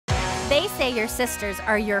They say your sisters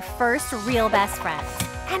are your first real best friends.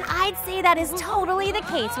 And I'd say that is totally the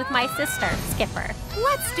case with my sister, Skipper.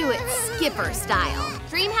 Let's do it Skipper style.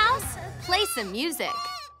 Dreamhouse, play some music.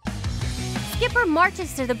 Skipper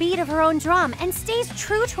marches to the beat of her own drum and stays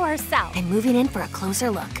true to herself. And moving in for a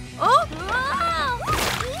closer look. Oh!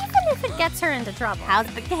 Even if it gets her into trouble.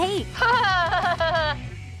 How's the cake?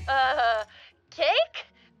 Cake?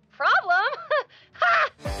 Problem?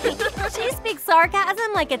 She speaks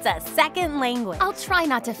sarcasm like it's a second language. I'll try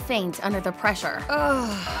not to faint under the pressure.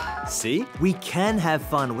 See? We can have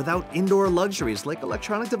fun without indoor luxuries like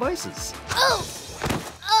electronic devices.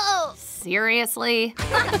 Seriously?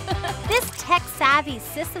 This tech-savvy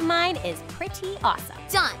sis of mine is pretty awesome.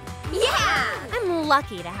 Done. Yeah! I'm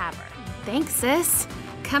lucky to have her. Thanks, sis.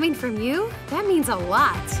 Coming from you, that means a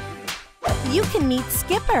lot. You can meet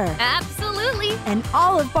Skipper Absolutely. and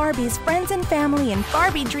all of Barbie's friends and family in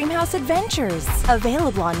Barbie Dreamhouse Adventures.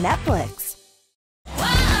 Available on Netflix.